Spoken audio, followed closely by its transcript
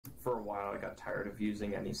for a while I got tired of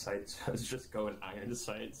using any sights. I was just going iron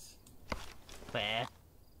sights. Fair.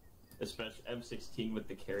 Especially M16 with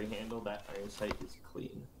the carry handle, that iron sight is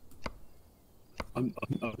clean. I've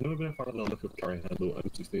never been a fan of the look of carry handle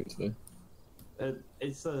M16 today.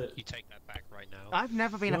 It's a... You take that back right now. I've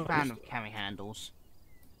never been a fan of carry handles.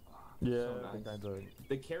 Yeah, so nice.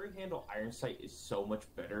 The carry handle iron sight is so much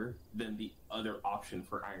better than the other option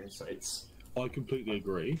for iron sights. I completely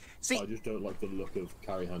agree. See, I just don't like the look of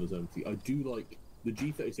carry handles empty. I do like the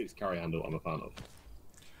G36 carry handle. I'm a fan of.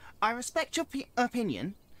 I respect your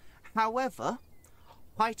opinion. However,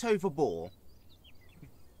 height over bore.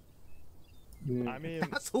 I mean,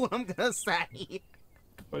 That's all I'm gonna say.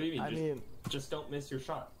 What do you mean? I mean, just don't miss your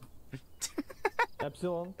shot.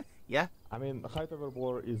 Epsilon. Yeah. I mean, height over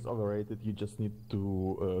bore is overrated. You just need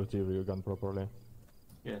to steer your gun properly.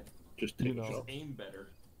 Yeah. Just You take know. shots. Aim better.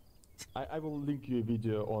 I will link you a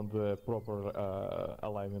video on the proper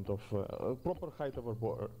alignment of proper height over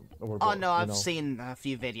bore. Oh no, I've seen a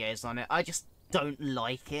few videos on it. I just don't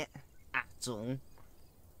like it at all.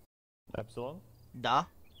 Epsilon. Duh.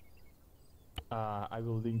 I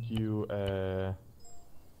will link you a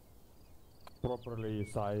properly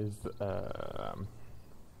sized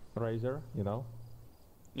razor. You know.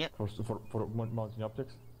 Yep. For mounting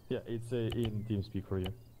optics. Yeah, it's in TeamSpeak for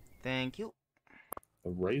you. Thank you. A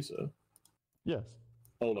razor? Yes.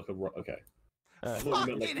 Oh, like a okay. I thought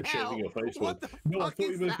you meant like for Fucking shaving your hell! face What with. the No, I fuck thought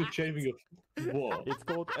you is meant for that? shaving your. What? It's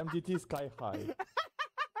called MDT Sky High.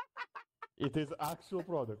 It is actual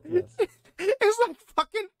product. Yes. It's like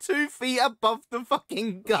fucking 2 feet above the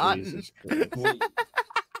fucking gun. Jesus Christ. Wait,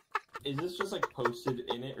 is this just like posted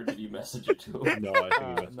in it, or did you message it to him? No,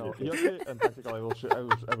 I think No, you Yoke and Tactical, I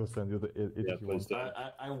will send you it Yeah, if you want. please do.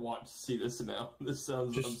 I want to see this now. This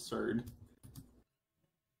sounds Just- absurd.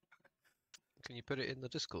 Can you put it in the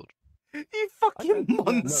Discord? You fucking No, No,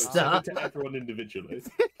 monster. send it to everyone individually.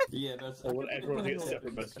 Yeah, that's. I want everyone to get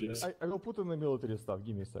separate messages. I will put in the military stuff.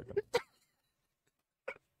 Give me a second.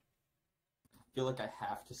 I feel like I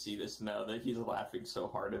have to see this now that he's laughing so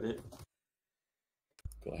hard at it.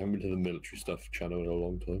 God, I haven't been to the military stuff channel in a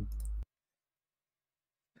long time.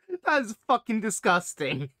 That's fucking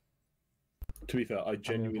disgusting. To be fair, I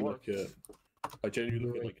genuinely look at like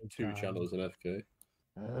 2 Time. channels in FK.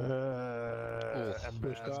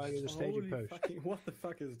 Push die with a staging Holy post. fucking, what the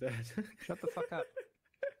fuck is that? Shut the fuck up.